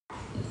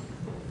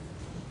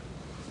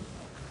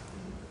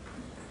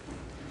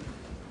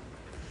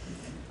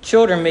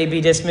Children may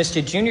be dismissed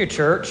to junior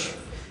church.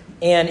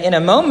 And in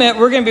a moment,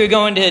 we're going to be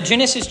going to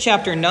Genesis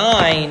chapter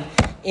 9.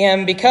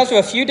 And because of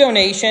a few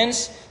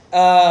donations,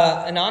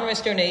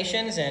 anonymous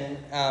donations, and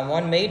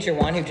one major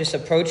one who just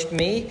approached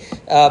me,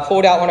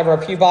 pulled out one of our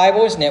pew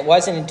Bibles, and it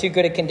wasn't in too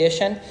good a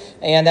condition.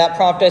 And that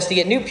prompted us to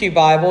get new pew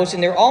Bibles.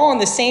 And they're all in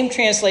the same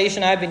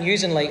translation I've been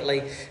using lately,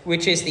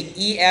 which is the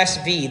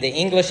ESV, the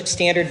English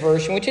Standard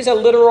Version, which is a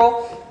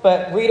literal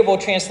but readable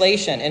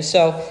translation. And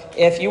so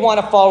if you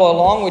want to follow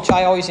along, which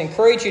I always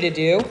encourage you to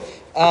do,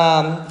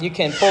 you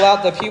can pull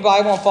out the pew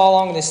Bible and follow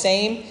along in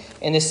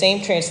the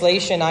same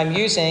translation I'm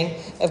using.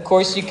 Of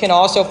course, you can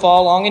also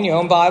follow along in your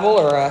own Bible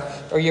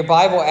or your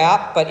Bible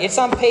app, but it's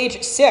on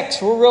page 6.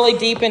 We're really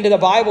deep into the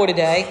Bible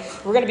today.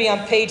 We're going to be on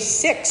page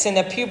 6 in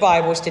the pew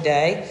Bibles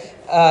today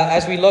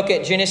as we look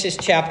at Genesis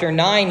chapter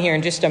 9 here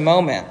in just a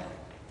moment.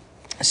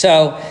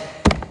 So,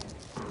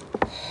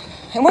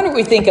 and what do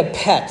we think of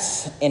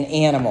pets and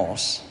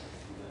animals?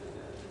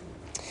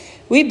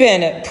 We've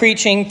been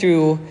preaching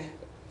through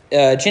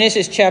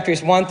Genesis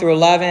chapters 1 through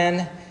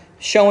 11,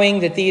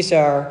 showing that these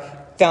are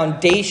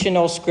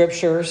foundational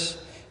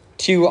scriptures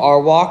to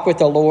our walk with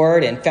the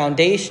Lord and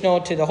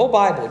foundational to the whole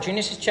Bible.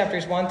 Genesis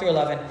chapters 1 through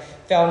 11,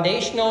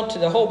 foundational to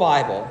the whole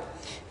Bible.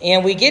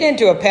 And we get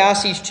into a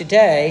passage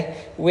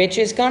today which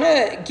is going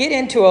to get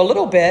into a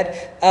little bit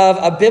of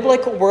a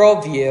biblical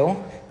worldview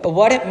of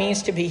what it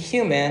means to be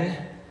human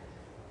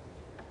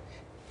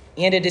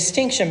and a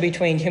distinction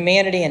between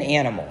humanity and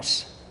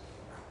animals.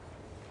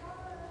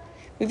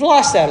 We've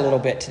lost that a little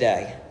bit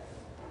today.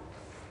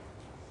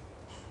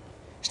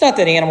 It's not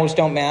that animals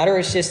don't matter,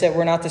 it's just that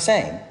we're not the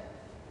same.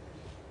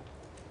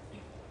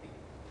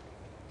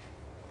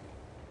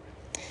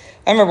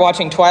 I remember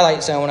watching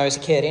Twilight Zone when I was a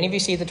kid. Any of you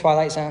see the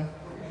Twilight Zone?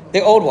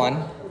 The old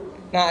one.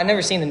 No, I've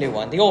never seen the new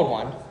one. The old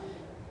one.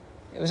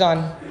 It was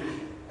on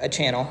a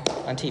channel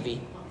on TV.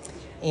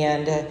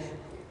 And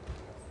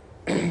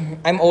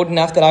I'm old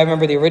enough that I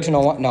remember the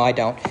original one. No, I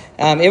don't.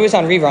 It was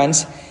on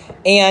reruns.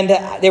 And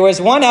there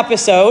was one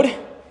episode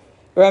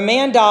where a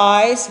man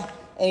dies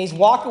and he's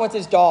walking with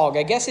his dog.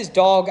 I guess his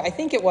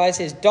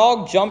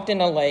dog jumped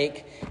in a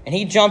lake and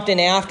he jumped in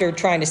after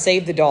trying to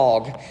save the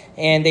dog.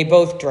 And they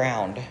both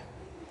drowned.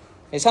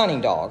 His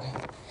hunting dog.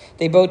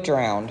 They both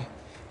drowned.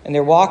 And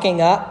they're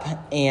walking up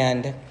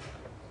and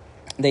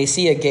they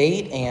see a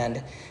gate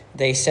and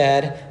they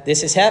said,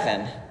 "This is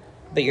heaven,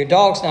 but your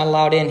dog's not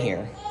allowed in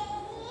here.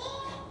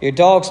 Your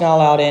dog's not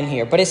allowed in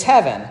here, but it's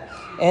heaven."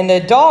 And the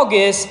dog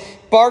is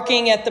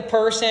barking at the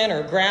person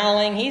or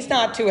growling. He's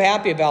not too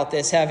happy about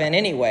this heaven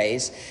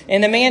anyways.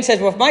 And the man says,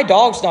 "Well, if my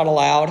dog's not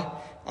allowed,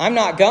 I'm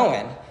not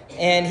going."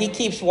 And he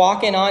keeps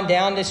walking on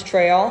down this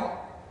trail.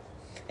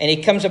 And he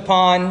comes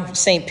upon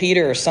St.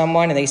 Peter or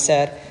someone, and they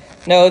said,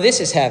 "No, this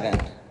is heaven.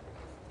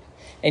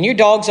 And your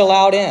dog's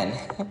allowed in."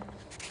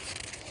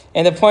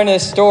 And the point of the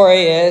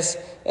story is,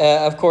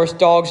 of course,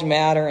 dogs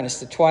matter, and it's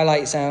the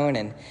Twilight Zone,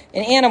 and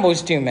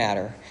animals do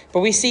matter.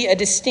 But we see a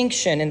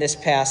distinction in this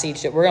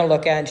passage that we're going to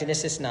look at in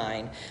Genesis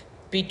 9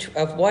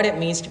 of what it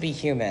means to be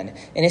human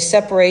and a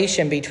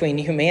separation between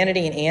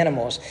humanity and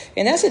animals.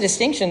 And that's a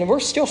distinction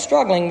we're still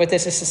struggling with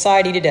as a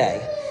society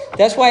today.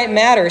 That's why it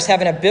matters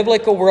having a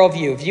biblical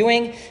worldview,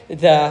 viewing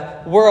the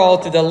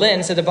world through the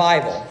lens of the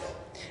Bible.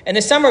 In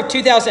the summer of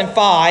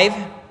 2005,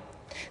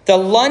 the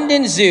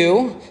London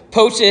Zoo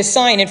posted a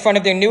sign in front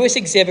of their newest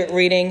exhibit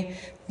reading,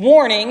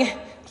 "Warning,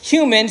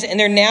 humans in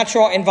their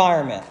natural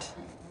environment."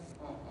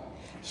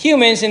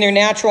 Humans in their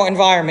natural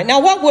environment. Now,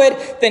 what would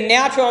the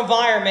natural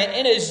environment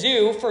in a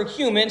zoo for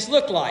humans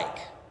look like?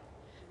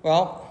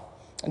 Well,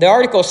 the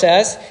article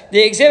says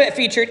the exhibit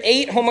featured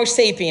 8 Homo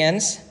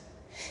sapiens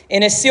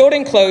in a sealed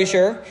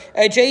enclosure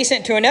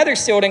adjacent to another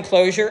sealed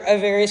enclosure of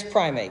various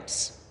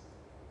primates.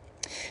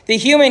 The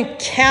human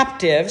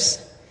captives,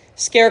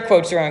 scare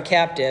quotes around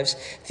captives,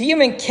 the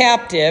human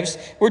captives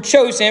were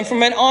chosen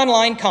from an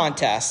online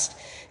contest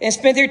and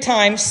spent their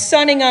time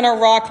sunning on a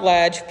rock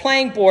ledge,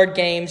 playing board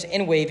games,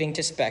 and waving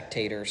to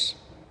spectators.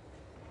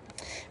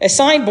 A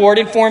signboard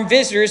informed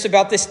visitors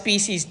about the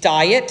species'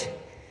 diet,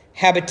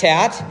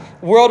 habitat,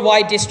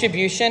 worldwide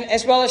distribution,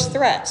 as well as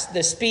threats,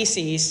 the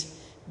species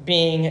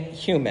being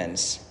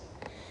humans.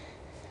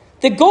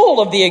 The goal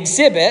of the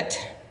exhibit,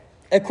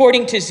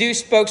 according to zoo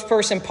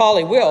spokesperson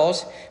Polly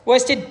Wills,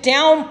 was to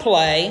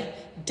downplay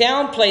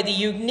the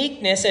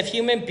uniqueness of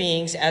human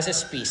beings as a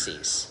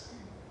species.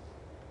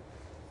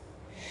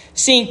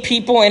 Seeing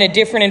people in a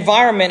different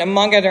environment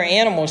among other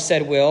animals,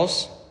 said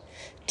Wills,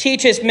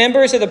 teaches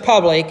members of the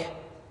public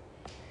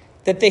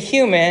that the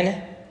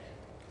human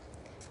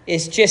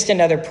is just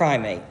another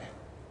primate.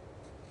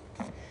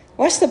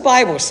 What's the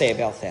Bible say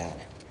about that?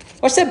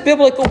 What's the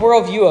biblical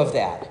worldview of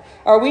that?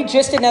 Are we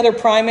just another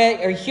primate?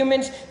 Are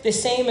humans the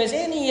same as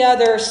any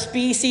other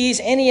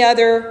species, any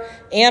other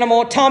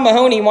animal? Tom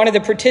Mahoney, one of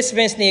the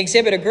participants in the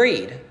exhibit,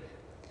 agreed.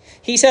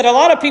 He said, "A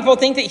lot of people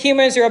think that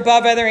humans are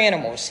above other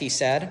animals," he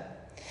said.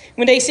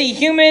 When they see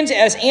humans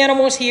as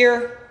animals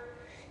here,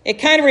 it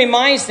kind of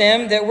reminds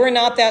them that we're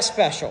not that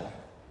special.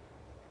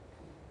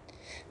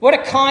 What a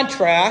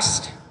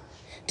contrast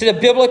to the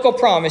biblical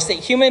promise that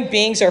human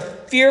beings are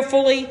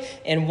fearfully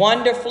and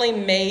wonderfully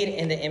made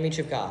in the image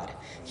of God.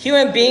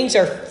 Human beings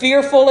are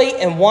fearfully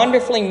and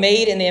wonderfully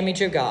made in the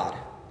image of God.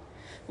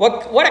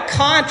 What a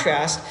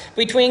contrast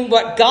between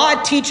what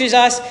God teaches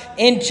us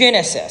in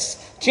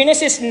Genesis.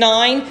 Genesis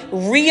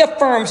 9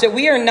 reaffirms that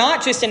we are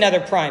not just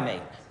another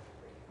primate.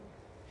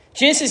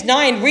 Genesis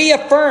 9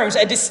 reaffirms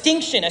a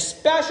distinction, a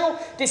special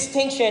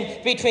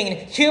distinction between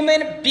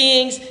human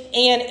beings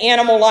and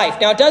animal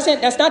life. Now,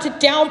 that's not to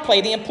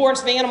downplay the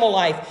importance of animal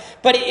life,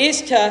 but it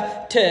is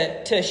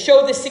to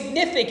show the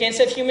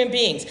significance of human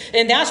beings.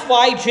 And that's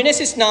why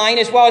Genesis 9,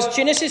 as well as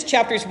Genesis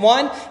chapters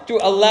 1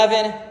 through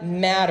 11,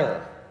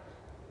 matter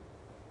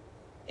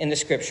in the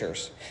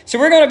scriptures. So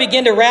we're going to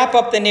begin to wrap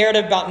up the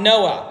narrative about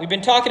Noah. We've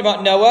been talking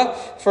about Noah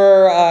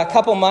for a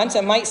couple months.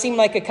 It might seem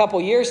like a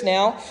couple years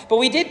now, but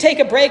we did take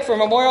a break for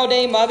Memorial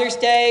Day, Mother's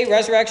Day,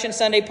 Resurrection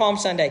Sunday, Palm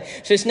Sunday.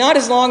 So it's not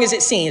as long as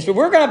it seems, but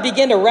we're going to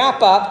begin to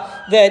wrap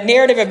up the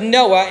narrative of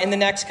Noah in the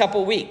next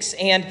couple weeks.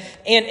 And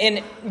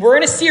we're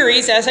in a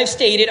series, as I've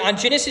stated, on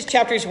Genesis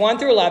chapters 1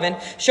 through 11,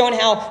 showing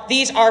how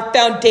these are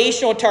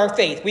foundational to our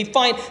faith. We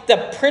find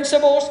the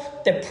principles,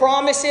 the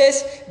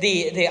promises,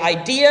 the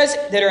ideas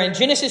that are in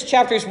Genesis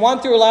chapters 1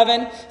 through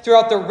 11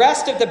 throughout the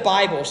rest of the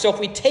Bible. So if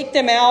we take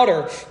them out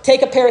or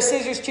take a pair of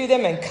scissors to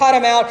them and cut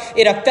them out,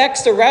 it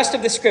affects the rest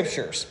of the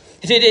scriptures.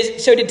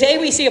 So today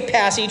we see a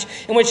passage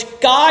in which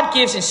God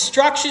gives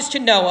instructions to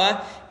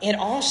Noah, and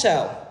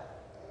also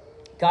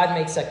God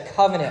makes a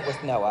covenant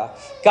with Noah.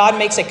 God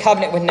makes a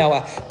covenant with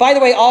Noah. By the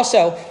way,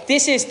 also,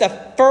 this is the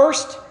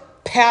first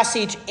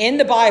passage in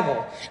the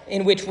Bible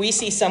in which we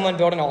see someone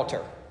build an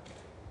altar.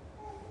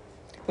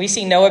 We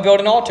see Noah build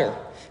an altar.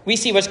 We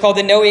see what's called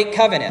the Noahic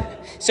covenant.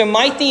 So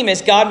my theme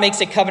is God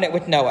makes a covenant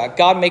with Noah.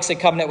 God makes a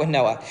covenant with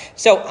Noah.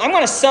 So I'm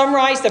going to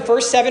summarize the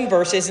first 7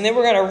 verses, and then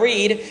we're going to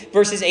read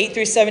verses 8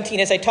 through 17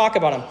 as I talk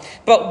about them.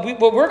 But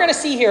what we're going to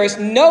see here is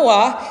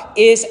Noah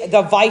is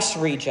the vice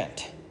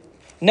regent.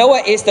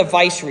 Noah is the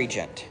vice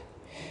regent.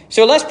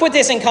 So let's put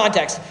this in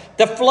context.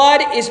 The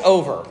flood is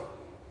over.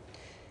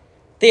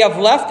 They have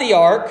left the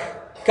ark.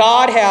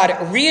 God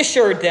had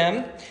reassured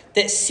them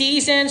that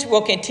seasons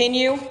will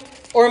continue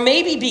or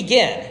maybe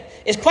begin.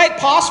 It's quite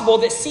possible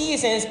that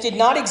seasons did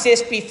not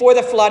exist before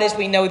the flood as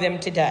we know them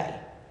today.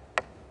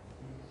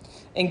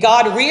 And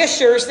God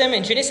reassures them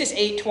in Genesis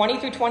 8, 20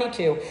 through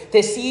 22,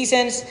 that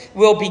seasons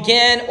will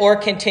begin or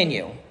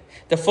continue.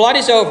 The flood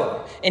is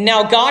over. And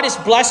now God is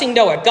blessing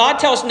Noah. God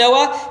tells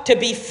Noah to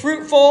be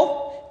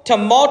fruitful, to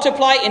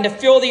multiply, and to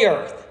fill the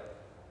earth.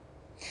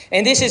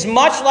 And this is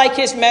much like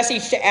his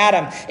message to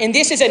Adam. And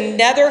this is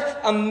another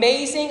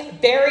amazing,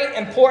 very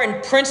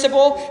important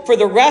principle for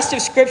the rest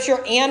of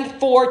Scripture and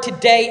for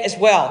today as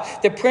well.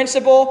 The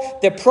principle,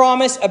 the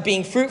promise of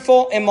being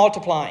fruitful and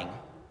multiplying.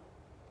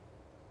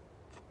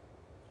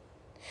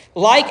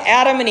 Like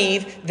Adam and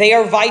Eve, they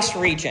are vice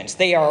regents.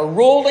 They are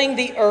ruling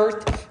the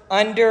earth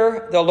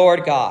under the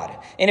Lord God.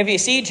 And if you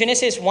see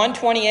Genesis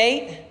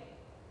 1:28,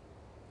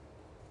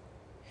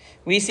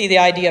 we see the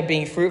idea of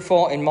being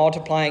fruitful and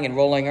multiplying and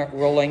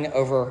rolling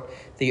over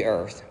the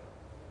earth.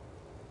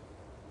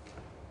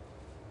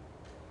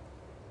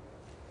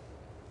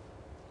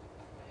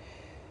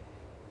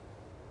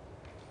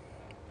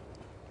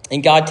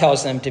 And God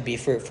tells them to be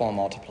fruitful and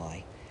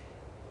multiply.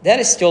 That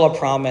is still a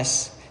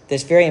promise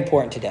that's very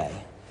important today.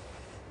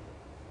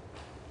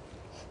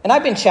 And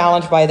I've been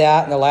challenged by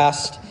that in the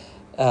last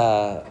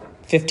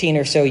 15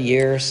 or so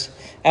years.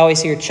 I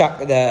always hear Chuck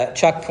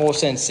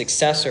Colson's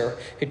successor,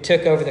 who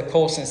took over the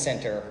Colson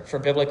Center for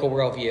Biblical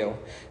Worldview,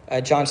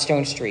 John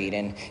Stone Street.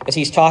 And as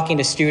he's talking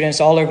to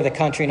students all over the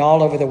country and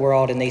all over the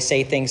world, and they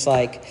say things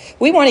like,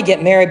 we want to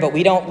get married, but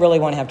we don't really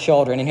want to have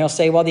children. And he'll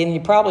say, well, then you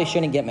probably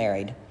shouldn't get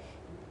married.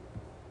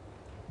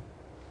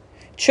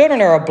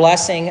 Children are a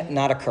blessing,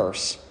 not a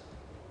curse.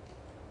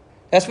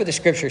 That's what the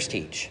scriptures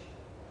teach.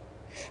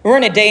 We're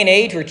in a day and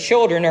age where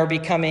children are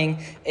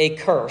becoming a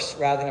curse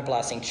rather than a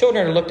blessing.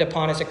 Children are looked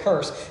upon as a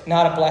curse,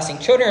 not a blessing.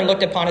 Children are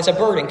looked upon as a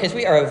burden because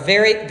we are a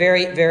very,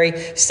 very,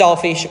 very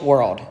selfish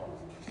world.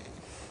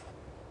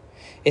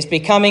 It's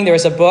becoming, there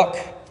was a book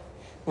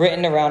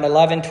written around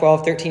 11,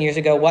 12, 13 years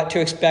ago, What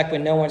to Expect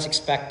When No One's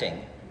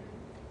Expecting.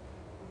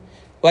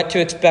 What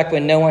to expect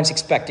when no one's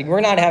expecting. We're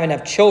not having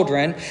enough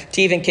children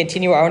to even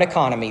continue our own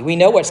economy. We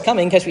know what's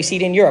coming because we see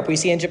it in Europe. We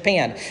see it in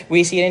Japan.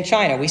 We see it in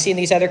China. We see it in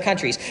these other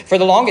countries. For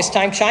the longest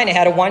time, China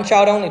had a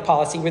one-child-only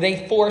policy where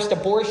they forced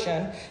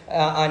abortion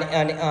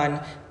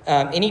on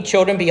any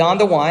children beyond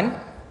the one.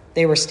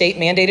 They were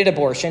state-mandated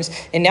abortions,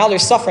 and now they're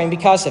suffering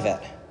because of it.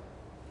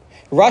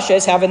 Russia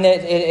is having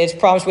its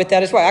problems with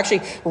that as well.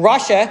 Actually,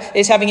 Russia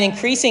is having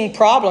increasing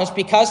problems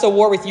because of the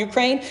war with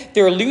Ukraine.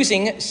 They're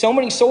losing so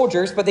many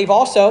soldiers, but they've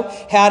also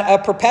had a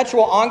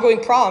perpetual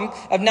ongoing problem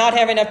of not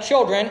having enough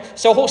children.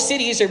 So whole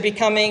cities are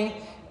becoming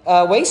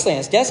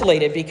wastelands,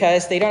 desolated,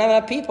 because they don't have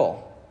enough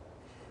people.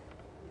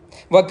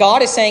 What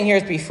God is saying here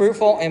is be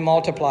fruitful and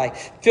multiply.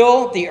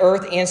 Fill the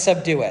earth and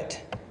subdue it.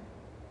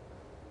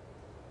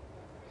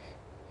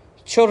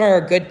 Children are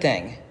a good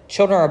thing.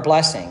 Children are a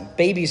blessing.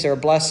 Babies are a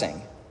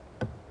blessing.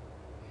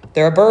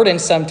 They're a burden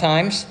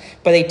sometimes,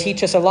 but they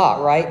teach us a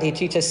lot, right? They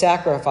teach us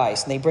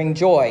sacrifice, and they bring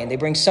joy, and they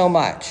bring so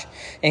much.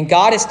 And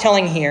God is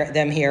telling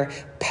them here,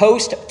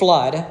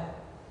 post-flood,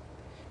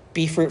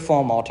 be fruitful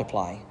and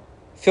multiply.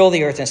 Fill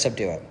the earth and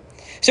subdue it.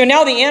 So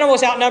now the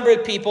animals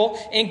outnumbered people,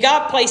 and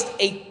God placed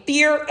a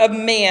fear of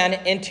man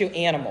into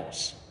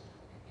animals.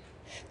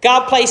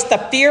 God placed the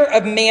fear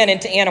of man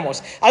into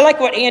animals. I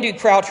like what Andy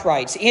Crouch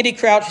writes. Andy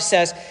Crouch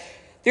says,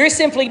 there is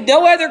simply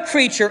no other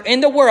creature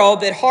in the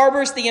world that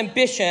harbors the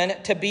ambition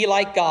to be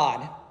like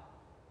God,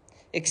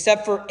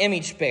 except for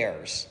image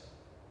bearers.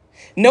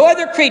 No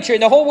other creature in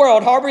the whole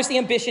world harbors the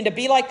ambition to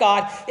be like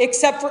God,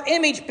 except for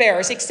image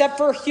bearers, except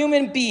for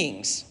human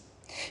beings.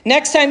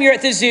 Next time you're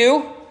at the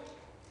zoo,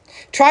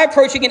 try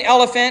approaching an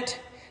elephant,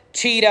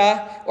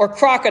 cheetah, or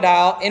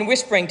crocodile and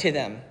whispering to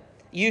them,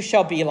 you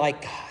shall be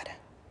like God.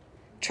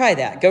 Try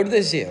that. Go to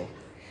the zoo.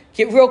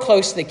 Get real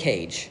close to the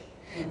cage.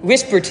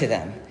 Whisper to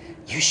them,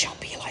 you shall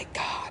be like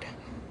God.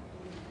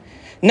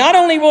 Not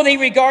only will they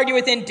regard you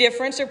with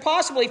indifference or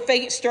possibly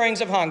faint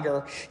stirrings of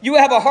hunger, you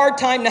have a hard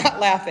time not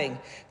laughing.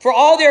 For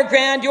all their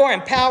grandeur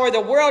and power, the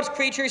world's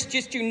creatures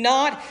just do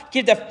not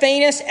give the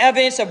faintest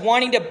evidence of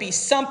wanting to be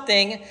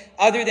something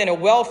other than a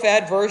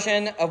well-fed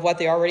version of what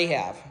they already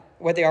have,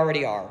 what they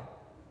already are.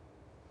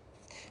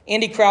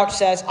 Andy Crouch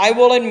says, I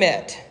will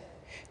admit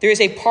there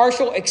is a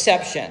partial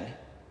exception.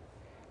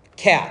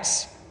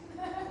 Cats.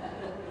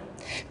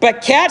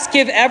 But cats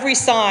give every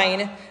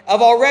sign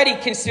of already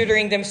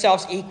considering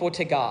themselves equal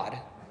to God.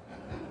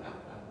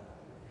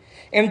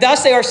 And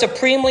thus they are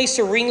supremely,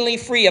 serenely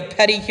free of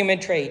petty human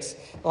traits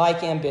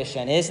like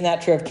ambition. Isn't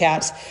that true of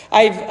cats?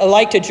 I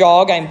like to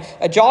jog. I'm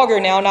a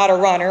jogger now, not a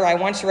runner. I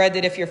once read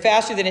that if you're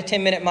faster than a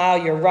 10-minute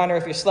mile, you're a runner.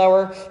 If you're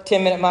slower,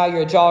 10-minute mile,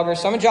 you're a jogger.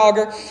 So I'm a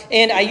jogger.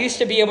 And I used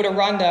to be able to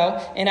run,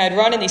 though. And I'd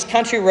run in these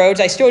country roads.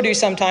 I still do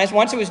sometimes.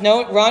 Once it was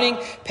running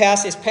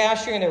past this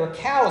pasture, and there were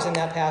cows in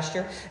that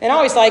pasture. And I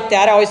always like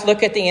that. I always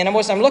look at the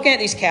animals. I'm looking at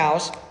these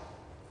cows.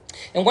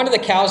 And one of the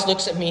cows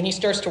looks at me, and he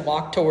starts to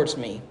walk towards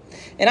me.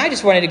 And I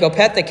just wanted to go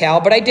pet the cow,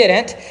 but I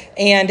didn't.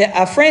 And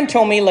a friend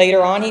told me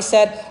later on, he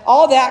said,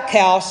 all that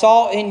cow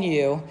saw in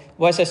you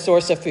was a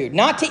source of food.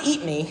 Not to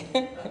eat me,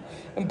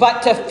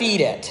 but to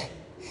feed it.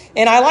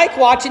 And I like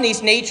watching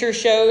these nature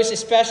shows,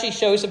 especially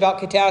shows about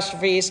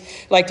catastrophes.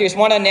 Like there's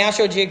one on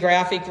National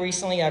Geographic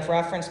recently I've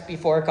referenced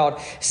before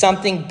called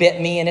Something Bit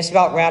Me. And it's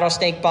about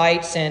rattlesnake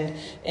bites and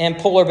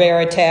polar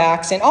bear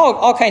attacks and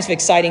all kinds of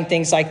exciting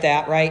things like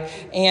that, right?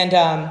 And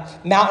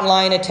mountain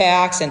lion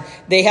attacks. And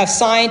they have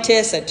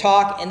scientists that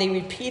talk and they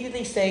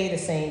repeatedly say the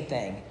same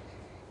thing.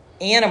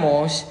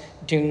 Animals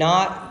do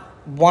not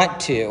want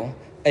to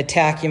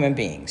attack human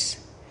beings.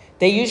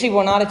 They usually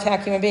will not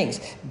attack human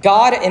beings.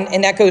 God,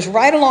 and that goes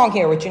right along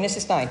here with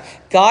Genesis 9.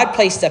 God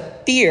placed a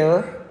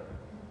fear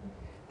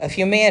of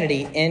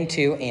humanity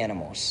into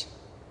animals.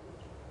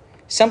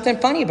 Something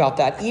funny about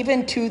that,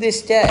 even to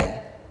this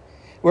day,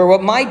 where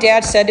what my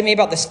dad said to me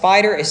about the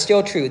spider is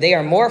still true. They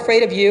are more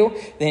afraid of you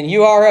than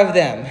you are of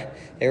them.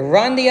 They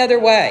run the other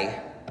way.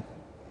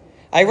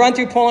 I run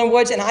through Poland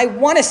woods, and I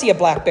want to see a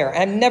black bear.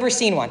 I've never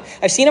seen one.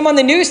 I've seen them on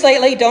the news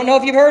lately. Don't know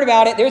if you've heard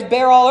about it. There's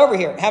bear all over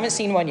here. Haven't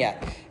seen one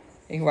yet.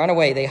 They run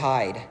away, they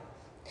hide.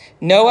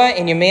 Noah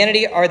and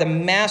humanity are the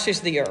masters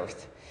of the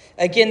earth.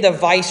 Again, the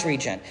vice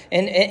regent.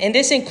 And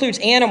this includes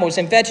animals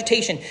and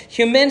vegetation.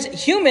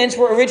 Humans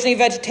were originally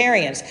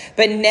vegetarians,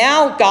 but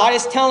now God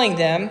is telling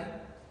them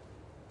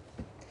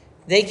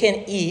they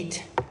can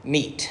eat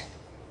meat.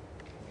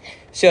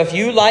 So if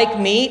you like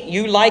meat,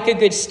 you like a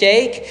good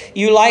steak,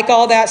 you like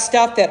all that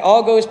stuff, that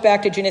all goes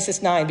back to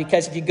Genesis 9.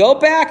 Because if you go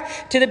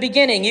back to the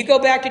beginning, you go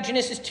back to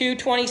Genesis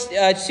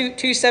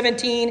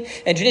 2:17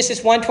 and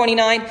Genesis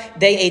 1:29,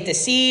 they ate the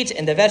seeds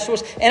and the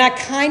vegetables. And I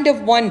kind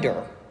of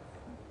wonder,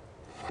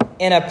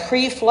 in a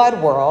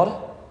pre-flood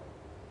world,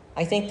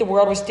 I think the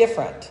world was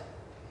different.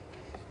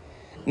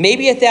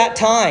 Maybe at that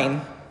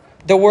time,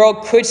 the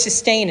world could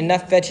sustain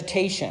enough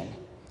vegetation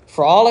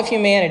for all of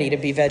humanity to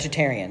be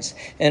vegetarians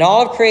and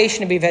all of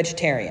creation to be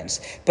vegetarians.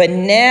 But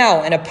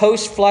now, in a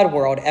post-flood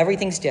world,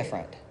 everything's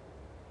different.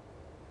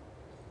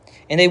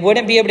 And they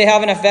wouldn't be able to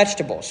have enough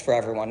vegetables for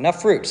everyone,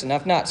 enough fruits,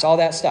 enough nuts, all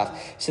that stuff.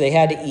 So they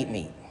had to eat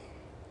meat.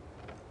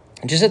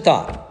 And just a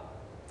thought.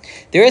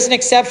 There is an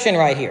exception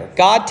right here.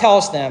 God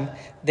tells them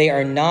they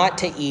are not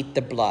to eat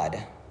the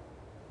blood.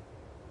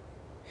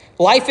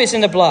 Life is in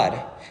the blood.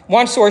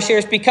 One source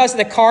shares, because of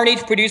the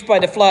carnage produced by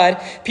the flood,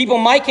 people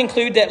might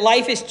conclude that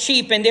life is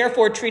cheap and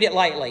therefore treat it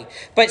lightly.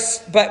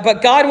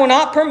 But God will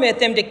not permit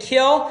them to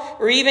kill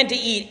or even to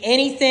eat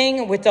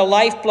anything with the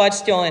lifeblood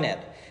still in it,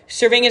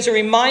 serving as a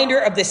reminder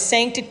of the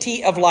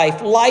sanctity of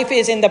life. Life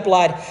is in the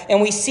blood.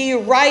 And we see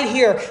right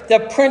here the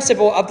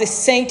principle of the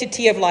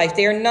sanctity of life.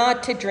 They are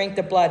not to drink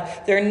the blood.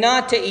 They're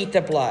not to eat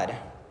the blood.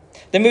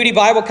 The Moody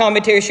Bible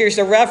Commentary shares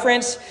a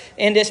reference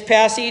in this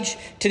passage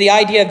to the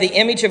idea of the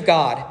image of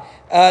God.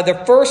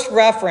 The first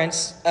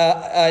reference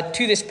to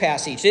this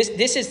passage.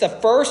 This is the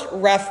first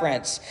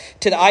reference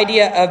to the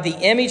idea of the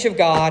image of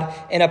God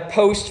in a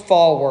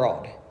post-fall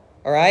world.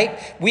 All right?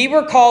 We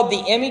were called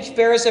the image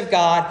bearers of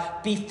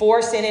God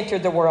before sin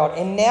entered the world.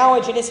 And now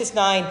in Genesis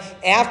 9,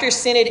 after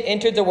sin had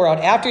entered the world,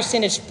 after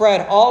sin had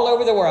spread all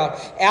over the world,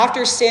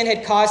 after sin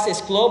had caused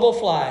this global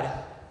flood,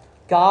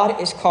 God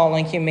is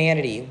calling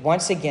humanity,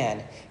 once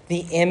again,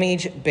 the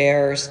image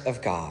bearers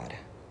of God.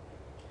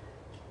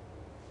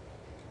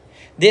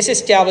 This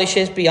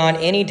establishes beyond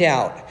any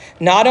doubt,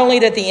 not only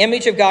that the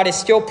image of God is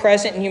still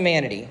present in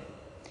humanity,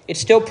 it's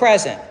still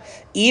present.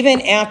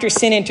 Even after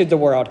sin entered the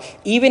world,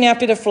 even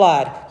after the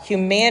flood,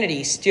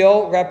 humanity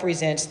still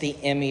represents the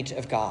image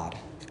of God.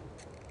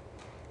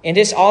 And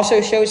this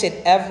also shows that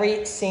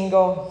every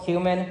single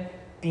human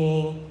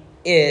being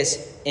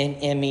is an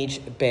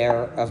image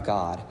bearer of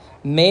God.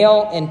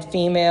 Male and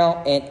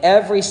female and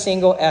every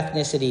single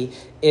ethnicity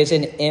is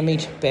an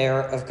image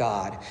bearer of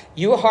God.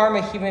 You harm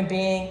a human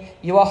being,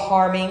 you are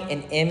harming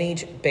an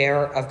image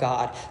bearer of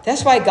God.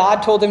 That's why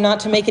God told them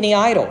not to make any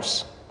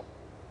idols.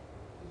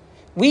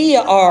 We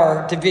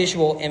are the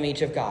visual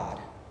image of God.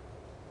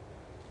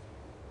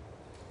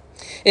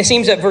 It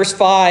seems that verse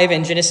 5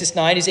 in Genesis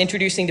 9 is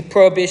introducing the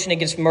prohibition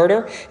against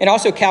murder and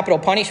also capital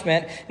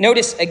punishment.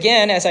 Notice,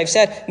 again, as I've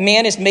said,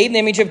 man is made in the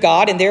image of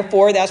God, and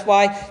therefore that's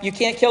why you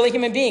can't kill a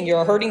human being.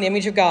 You're hurting the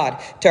image of God.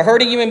 To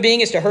hurt a human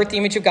being is to hurt the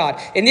image of God.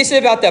 And this is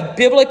about the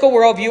biblical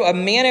worldview of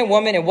man and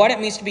woman and what it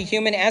means to be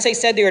human. As I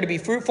said, they are to be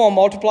fruitful and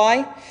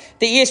multiply.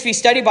 The ESV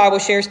Study Bible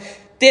shares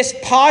this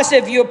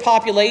positive view of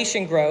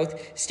population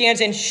growth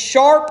stands in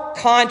sharp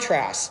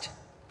contrast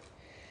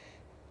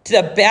to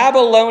the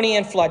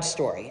Babylonian flood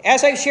story.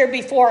 As I've shared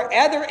before,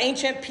 other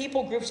ancient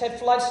people groups had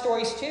flood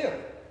stories too.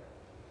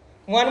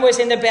 One was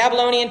in the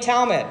Babylonian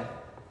Talmud.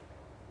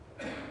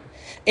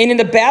 And in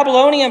the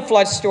Babylonian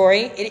flood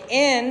story, it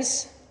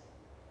ends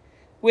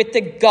with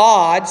the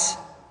gods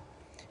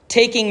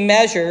taking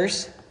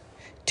measures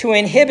to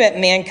inhibit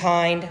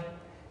mankind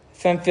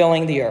from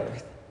filling the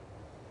earth.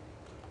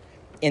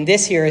 And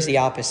this here is the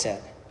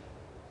opposite.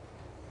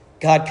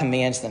 God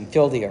commands them,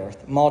 fill the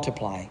earth,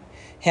 multiply,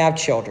 have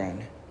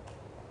children.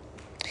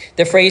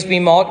 The phrase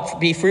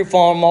be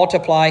fruitful and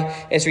multiply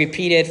is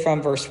repeated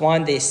from verse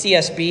 1. The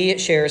CSB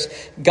shares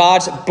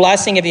God's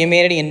blessing of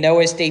humanity in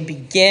Noah's day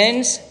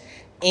begins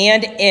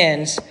and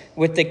ends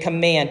with the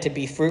command to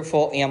be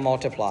fruitful and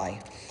multiply.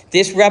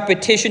 This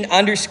repetition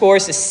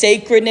underscores the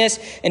sacredness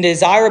and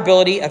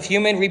desirability of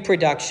human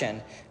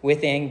reproduction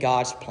within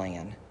God's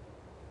plan.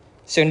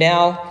 So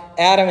now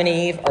Adam and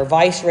Eve are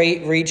vice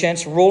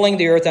regents ruling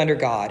the earth under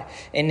God.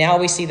 And now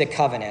we see the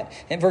covenant.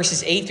 In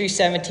verses 8 through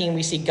 17,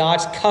 we see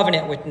God's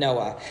covenant with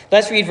Noah.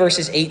 Let's read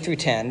verses 8 through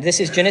 10. This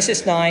is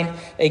Genesis 9,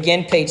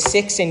 again, page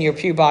 6 in your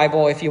Pew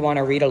Bible if you want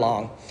to read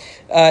along.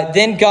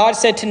 Then God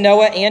said to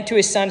Noah and to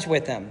his sons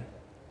with him,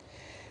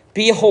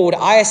 "Behold,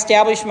 I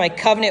establish my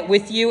covenant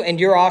with you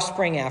and your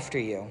offspring after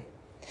you,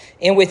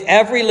 and with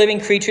every living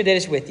creature that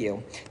is with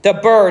you, the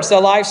birds, the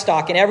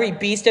livestock, and every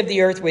beast of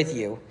the earth with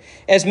you.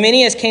 As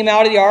many as came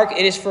out of the ark,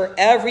 it is for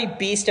every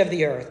beast of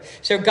the earth."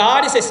 So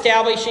God is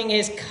establishing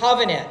his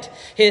covenant,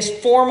 his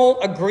formal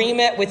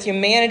agreement with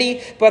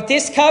humanity. But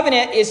this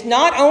covenant is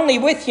not only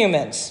with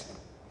humans.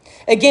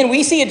 Again,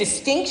 we see a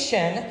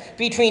distinction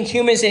between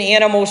humans and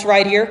animals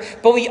right here.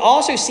 But we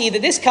also see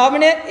that this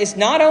covenant is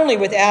not only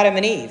with Adam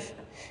and Eve.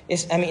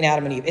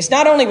 Adam and Eve. It's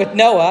not only with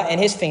Noah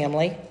and his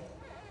family.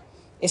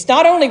 It's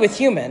not only with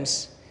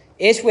humans.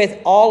 It's with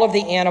all of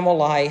the animal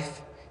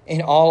life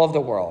in all of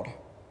the world.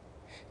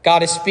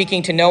 God is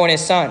speaking to Noah and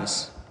his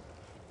sons.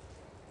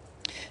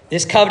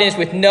 This covenant is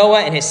with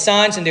Noah and his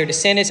sons and their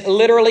descendants,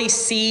 literally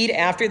seed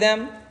after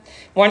them.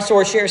 One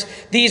source shares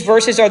these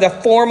verses are the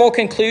formal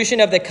conclusion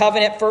of the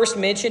covenant first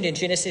mentioned in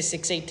Genesis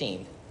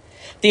 6:18.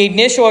 The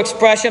initial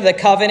expression of the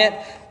covenant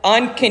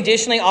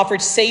unconditionally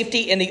offered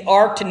safety in the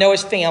ark to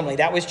Noah's family.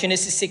 That was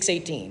Genesis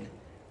 6:18.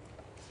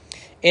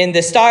 In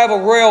the style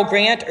of a royal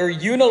grant or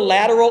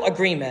unilateral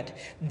agreement,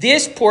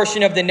 this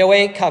portion of the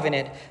Noahic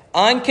covenant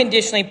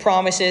unconditionally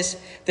promises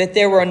that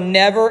there will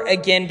never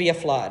again be a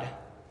flood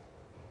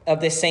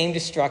of the same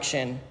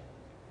destruction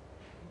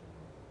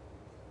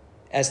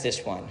as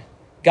this one.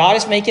 God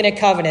is making a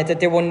covenant that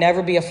there will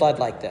never be a flood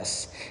like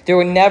this. There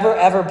will never,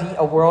 ever be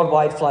a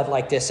worldwide flood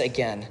like this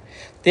again.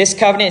 This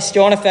covenant is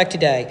still in effect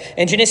today.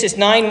 In Genesis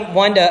 9,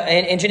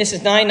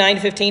 9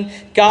 to 15,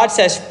 God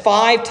says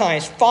five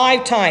times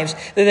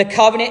that the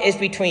covenant is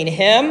between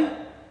him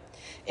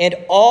and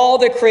all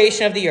the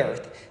creation of the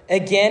earth.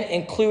 Again,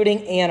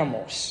 including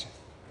animals.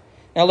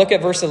 Now look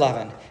at verse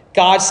 11.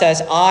 God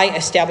says, "I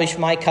establish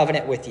my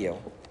covenant with you,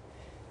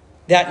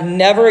 that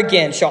never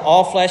again shall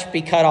all flesh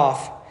be cut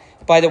off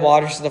by the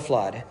waters of the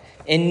flood,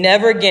 and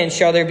never again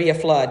shall there be a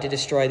flood to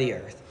destroy the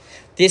earth."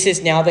 This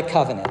is now the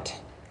covenant.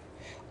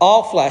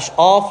 All flesh,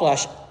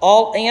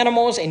 all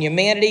animals and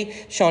humanity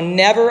shall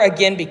never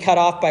again be cut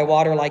off by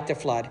water like the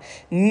flood.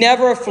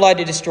 Never a flood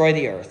to destroy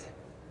the earth.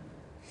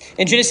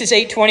 In Genesis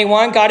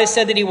 8:21, God has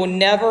said that he will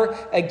never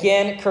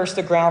again curse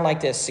the ground like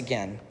this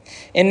again.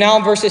 And now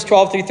in verses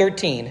 12 through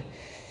 13,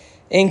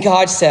 and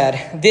God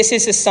said, "This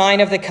is a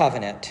sign of the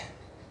covenant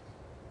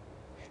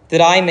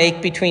that I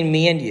make between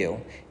me and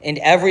you and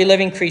every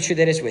living creature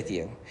that is with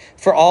you,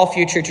 for all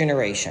future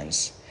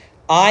generations.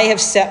 I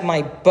have set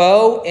my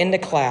bow in the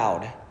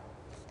cloud,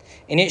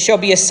 and it shall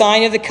be a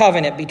sign of the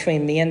covenant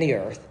between me and the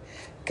earth.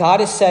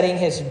 God is setting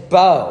his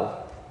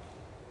bow,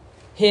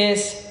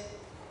 his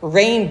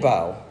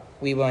rainbow,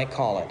 we might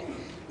call it,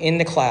 in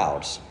the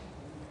clouds.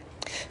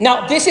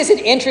 Now, this is an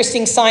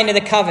interesting sign of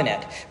the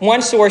covenant.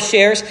 One source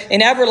shares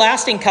an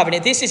everlasting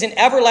covenant. This is an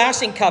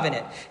everlasting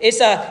covenant. It's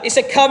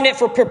a covenant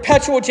for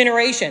perpetual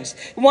generations,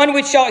 one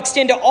which shall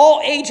extend to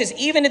all ages,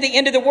 even to the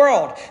end of the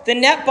world. The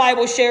Net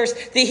Bible shares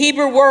the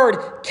Hebrew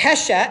word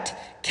keshet.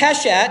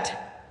 Keshet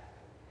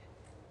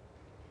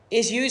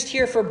is used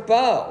here for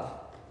bow,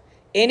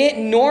 and it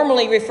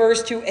normally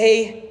refers to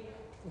a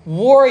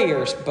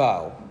warrior's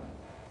bow.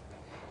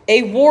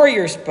 A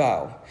warrior's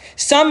bow.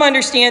 Some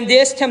understand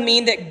this to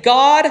mean that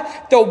God,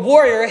 the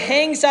warrior,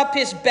 hangs up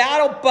his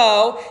battle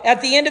bow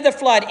at the end of the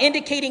flood,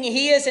 indicating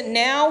he is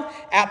now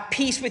at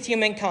peace with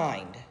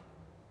humankind.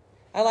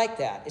 I like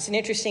that. It's an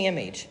interesting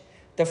image.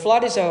 The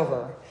flood is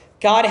over.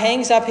 God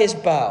hangs up his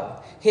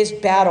bow, his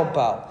battle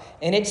bow,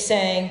 and it's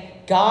saying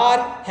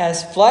God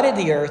has flooded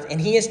the earth and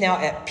he is now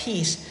at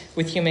peace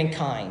with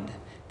humankind.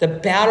 The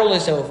battle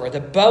is over. The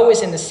bow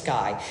is in the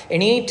sky.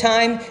 And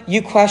anytime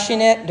you question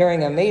it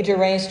during a major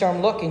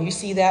rainstorm, look and you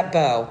see that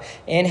bow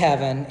in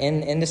heaven,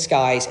 in the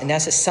skies, and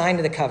that's a sign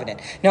of the covenant.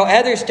 Now,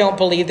 others don't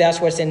believe that's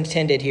what's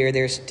intended here.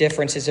 There's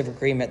differences of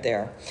agreement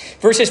there.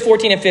 Verses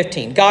 14 and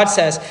 15, God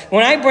says,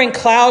 when I bring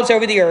clouds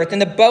over the earth and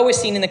the bow is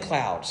seen in the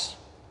clouds,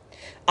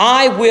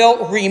 I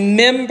will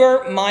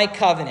remember my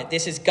covenant.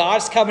 This is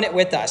God's covenant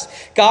with us.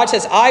 God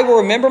says, I will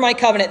remember my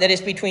covenant that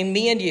is between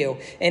me and you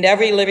and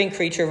every living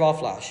creature of all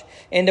flesh.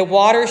 And the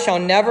waters shall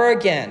never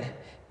again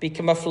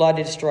become a flood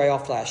to destroy all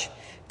flesh.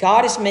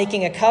 God is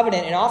making a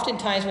covenant, and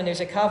oftentimes when there's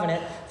a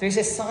covenant, there's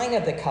a sign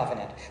of the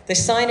covenant. The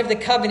sign of the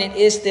covenant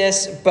is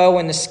this bow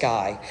in the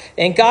sky.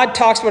 And God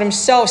talks about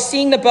himself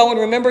seeing the bow and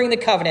remembering the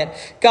covenant.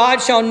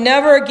 God shall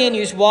never again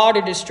use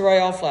water to destroy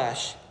all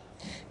flesh.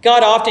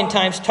 God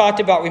oftentimes talked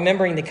about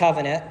remembering the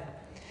covenant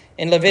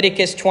in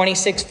Leviticus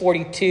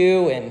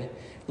 26:42 and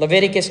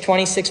Leviticus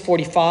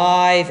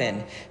 26:45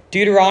 and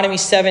Deuteronomy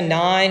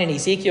 7:9 and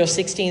Ezekiel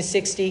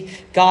 16:60.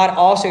 God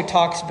also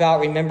talks about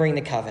remembering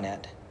the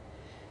covenant.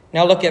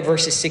 Now look at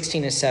verses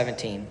 16 and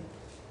 17.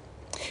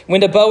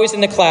 When the bow is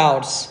in the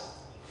clouds,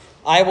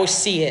 I will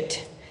see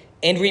it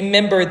and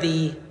remember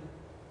the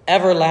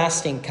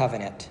everlasting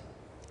covenant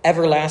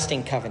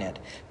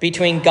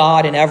between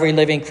God and every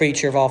living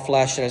creature of all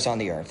flesh that is on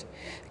the earth.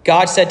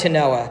 God said to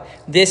Noah,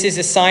 this is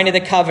a sign of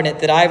the covenant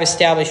that I have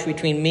established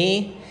between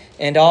me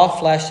and all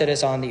flesh that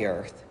is on the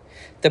earth.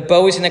 The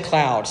bow is in the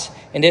clouds,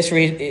 and this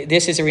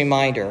is a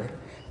reminder.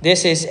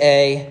 This is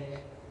a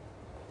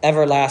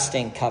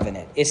everlasting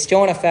covenant. It's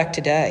still in effect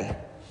today.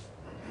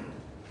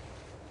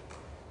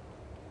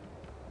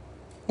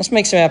 Let's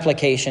make some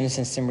applications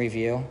and some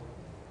review.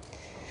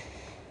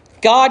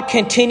 God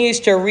continues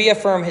to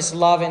reaffirm his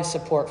love and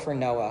support for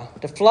Noah.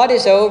 The flood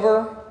is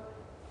over,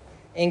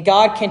 and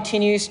God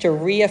continues to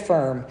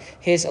reaffirm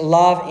his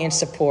love and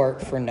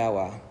support for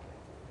Noah.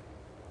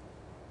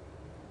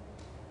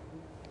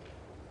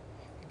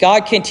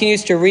 God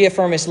continues to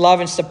reaffirm his love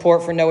and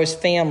support for Noah's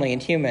family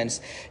and humans.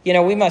 You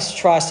know, we must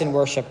trust and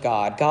worship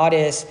God. God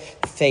is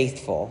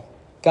faithful.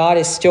 God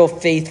is still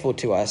faithful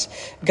to us.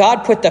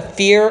 God put the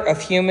fear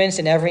of humans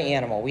in every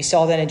animal. We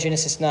saw that in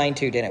Genesis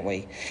 9:2, didn't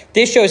we?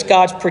 This shows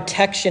God's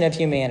protection of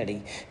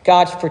humanity.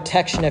 God's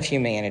protection of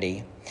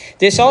humanity.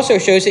 This also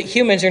shows that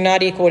humans are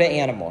not equal to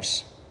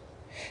animals.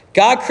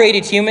 God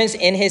created humans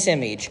in his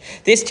image.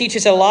 This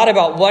teaches a lot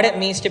about what it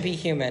means to be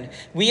human.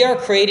 We are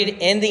created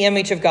in the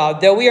image of God.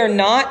 Though we are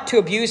not to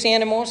abuse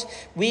animals,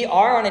 we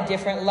are on a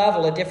different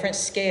level, a different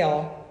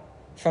scale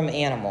from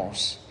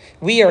animals.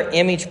 We are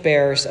image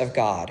bearers of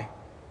God.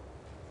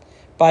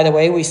 By the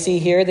way, we see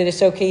here that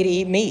it's okay to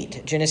eat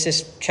meat.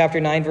 Genesis chapter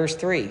 9, verse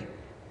 3.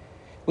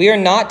 We are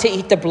not to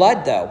eat the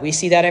blood, though. We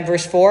see that in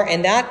verse 4.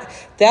 And that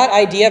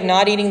idea of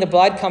not eating the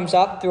blood comes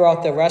up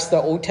throughout the rest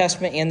of the Old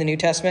Testament and the New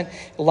Testament.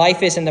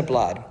 Life is in the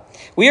blood.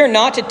 We are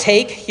not to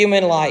take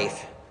human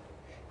life.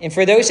 And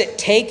for those that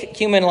take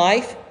human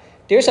life,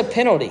 there's a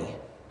penalty.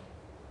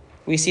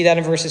 We see that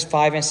in verses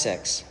 5 and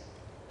 6.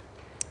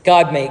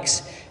 God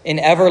makes an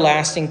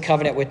everlasting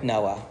covenant with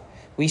Noah.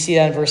 We see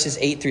that in verses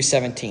 8 through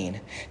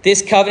 17.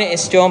 This covenant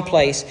is still in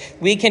place.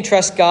 We can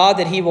trust God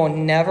that he will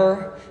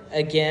never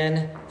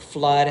again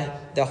flood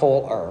the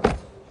whole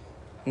earth.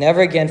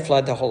 Never again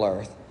flood the whole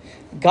earth.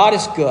 God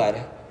is good.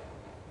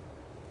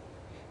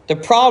 The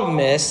problem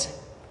is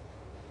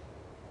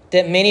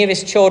that many of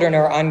his children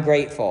are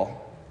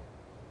ungrateful,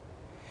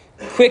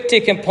 quick to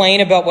complain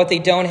about what they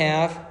don't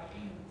have,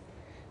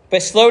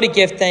 but slow to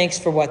give thanks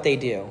for what they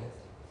do.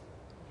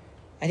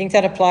 I think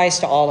that applies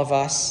to all of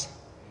us.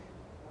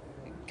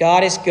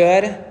 God is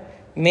good.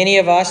 Many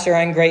of us are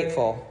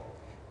ungrateful,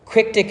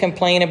 quick to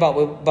complain about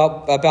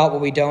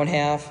what we don't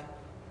have,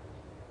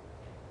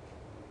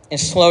 and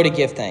slow to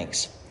give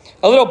thanks.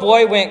 A little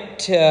boy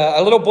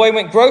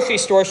went grocery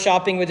store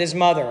shopping with his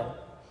mother.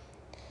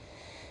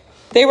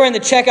 They were in the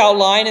checkout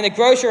line, and the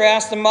grocer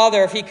asked the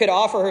mother if he could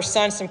offer her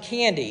son some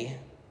candy.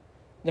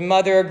 The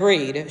mother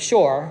agreed.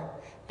 Sure,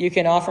 you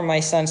can offer my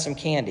son some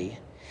candy.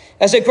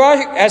 As the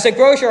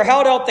grocer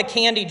held out the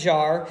candy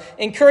jar,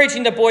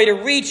 encouraging the boy to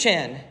reach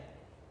in,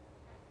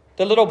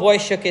 the little boy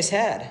shook his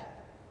head.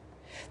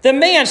 The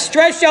man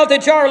stretched out the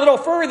jar a little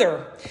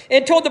further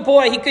and told the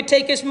boy he could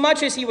take as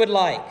much as he would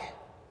like.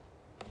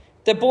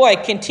 The boy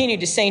continued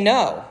to say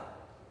no.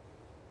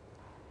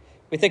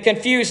 With a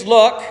confused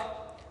look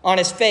on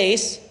his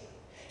face,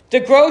 the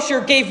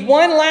grocer gave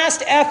one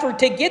last effort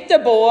to get the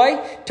boy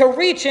to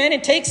reach in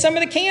and take some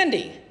of the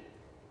candy.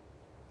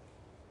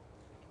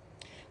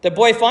 The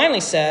boy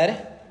finally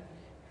said,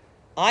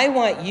 I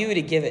want you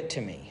to give it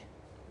to me.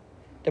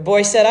 The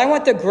boy said, I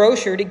want the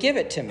grocer to give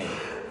it to me.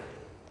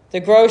 The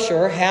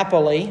grocer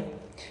happily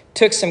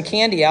took some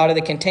candy out of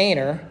the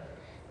container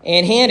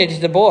and handed it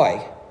to the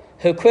boy,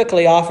 who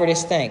quickly offered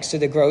his thanks. So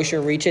the grocer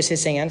reaches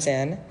his hands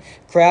in,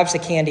 grabs the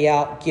candy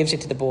out, gives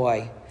it to the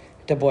boy.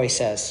 The boy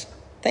says,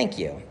 thank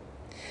you.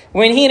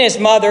 When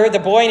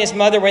the boy and his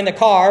mother were in the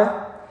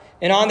car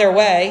and on their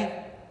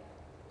way,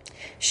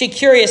 she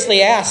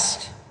curiously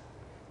asked,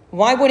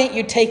 why wouldn't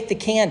you take the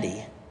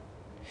candy?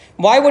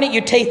 Why wouldn't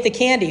you take the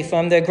candy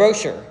from the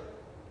grocer?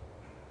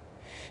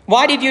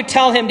 Why did you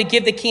tell him to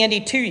give the candy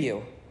to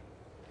you?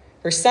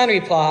 Her son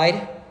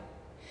replied,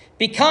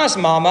 because,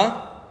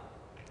 Mama,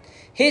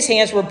 his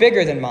hands were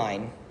bigger than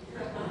mine.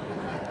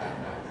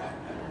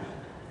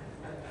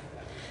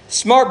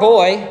 Smart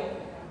boy,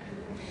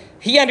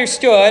 he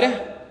understood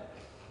that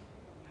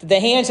the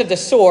hands of the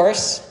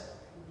source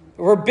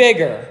were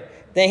bigger.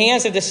 The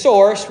hands of the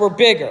source were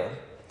bigger.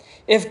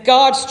 If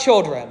God's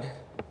children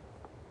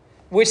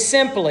would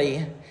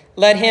simply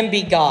let him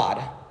be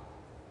God,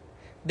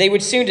 they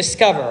would soon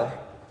discover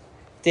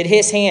that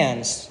his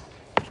hands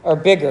are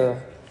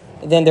bigger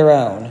than their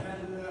own.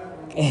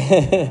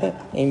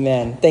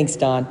 Amen. Thanks,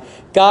 Don.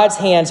 God's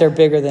hands are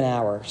bigger than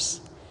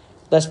ours.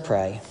 Let's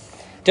pray.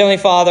 Heavenly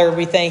Father,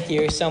 we thank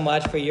you so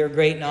much for your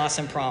great and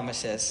awesome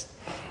promises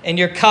and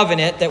your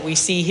covenant that we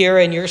see here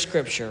in your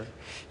scripture.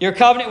 Your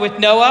covenant with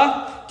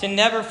Noah to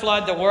never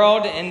flood the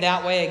world in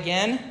that way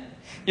again.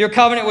 Your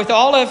covenant with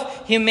all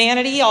of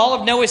humanity, all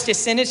of Noah's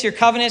descendants. Your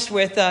covenant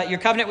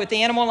with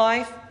animal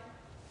life.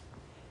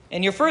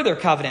 And your further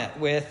covenant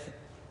with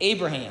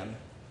Abraham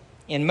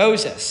and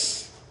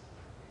Moses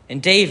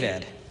and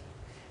David.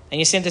 And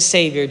you sent the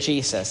Savior,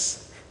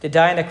 Jesus, to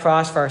die on the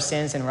cross for our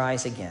sins and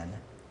rise again.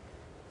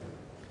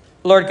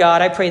 Lord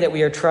God, I pray that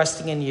we are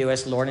trusting in you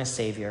as Lord and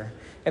Savior.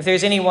 If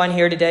there's anyone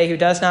here today who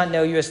does not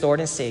know you as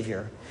Lord and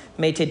Savior,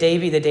 may today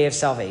be the day of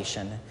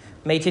salvation.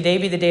 May today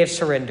be the day of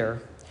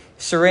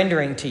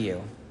surrendering to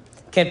you,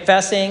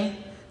 confessing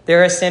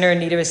they're a sinner in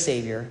need of a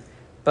Savior,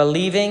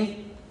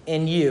 believing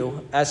in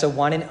you as a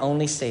one and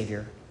only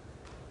Savior,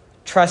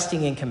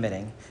 trusting and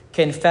committing,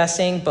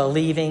 confessing,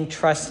 believing,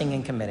 trusting,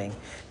 and committing.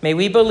 May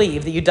we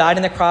believe that you died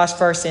on the cross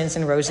for our sins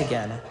and rose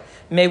again.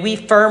 May we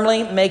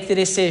firmly make the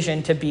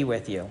decision to be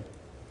with you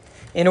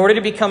in order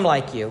to become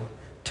like you,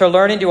 to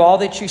learn and do all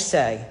that you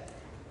say.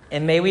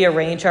 And may we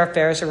arrange our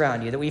affairs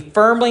around you, that we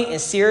firmly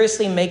and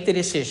seriously make the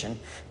decision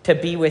to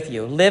be with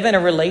you, live in a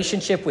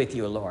relationship with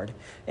you, Lord,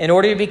 in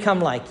order to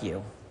become like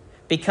you,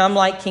 become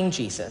like King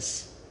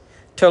Jesus,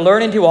 to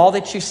learn and do all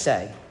that you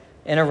say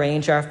and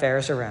arrange our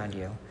affairs around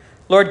you.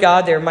 Lord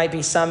God, there might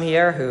be some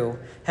here who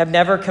have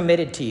never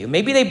committed to you.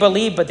 Maybe they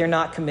believe, but they're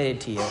not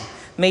committed to you.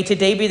 May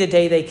today be the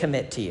day they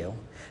commit to you.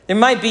 There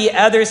might be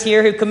others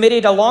here who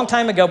committed a long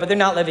time ago, but they're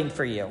not living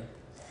for you.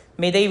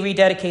 May they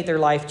rededicate their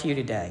life to you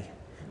today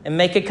and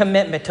make a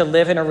commitment to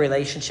live in a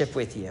relationship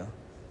with you.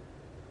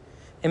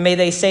 And may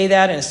they say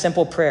that in a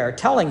simple prayer,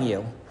 telling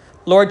you,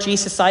 Lord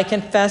Jesus, I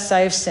confess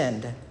I have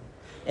sinned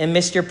and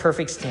missed your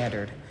perfect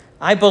standard.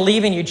 I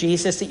believe in you,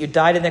 Jesus, that you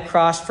died on the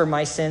cross for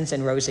my sins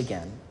and rose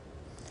again.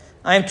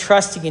 I am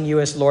trusting in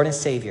you as Lord and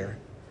Savior.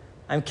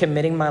 I'm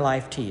committing my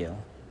life to you.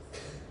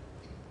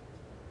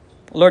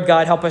 Lord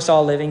God, help us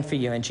all living for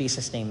you. In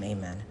Jesus' name,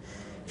 amen.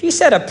 If you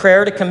said a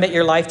prayer to commit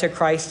your life to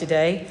Christ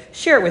today,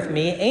 share it with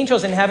me.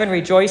 Angels in heaven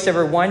rejoice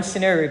over one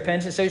sinner who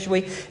repents, and so should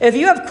we. If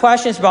you have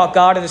questions about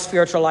God or the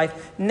spiritual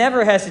life,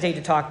 never hesitate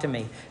to talk to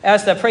me.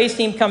 As the praise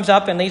team comes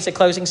up and leads the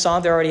closing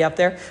song, they're already up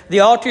there. The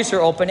altars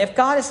are open. If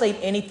God has laid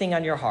anything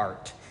on your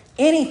heart,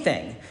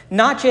 anything,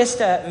 not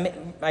just,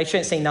 I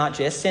shouldn't say not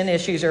just, sin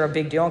issues are a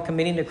big deal, and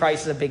committing to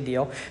Christ is a big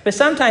deal. But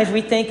sometimes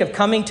we think of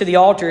coming to the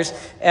altars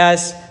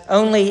as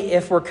only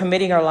if we're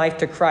committing our life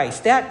to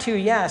Christ. That too,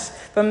 yes,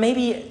 but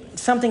maybe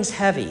something's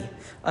heavy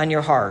on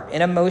your heart,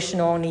 an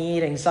emotional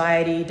need,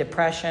 anxiety,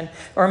 depression,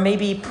 or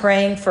maybe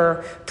praying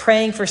for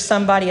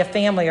somebody, a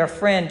family or a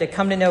friend to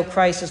come to know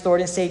Christ as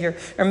Lord and Savior,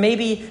 or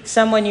maybe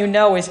someone you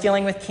know is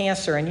dealing with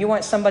cancer and you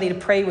want somebody to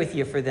pray with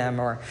you for them,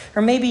 or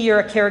maybe you're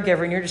a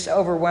caregiver and you're just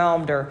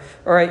overwhelmed, or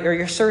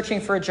you're searching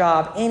for a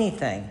job,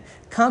 anything.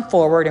 Come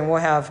forward and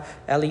we'll have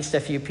at least a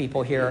few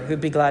people here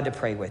who'd be glad to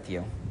pray with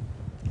you.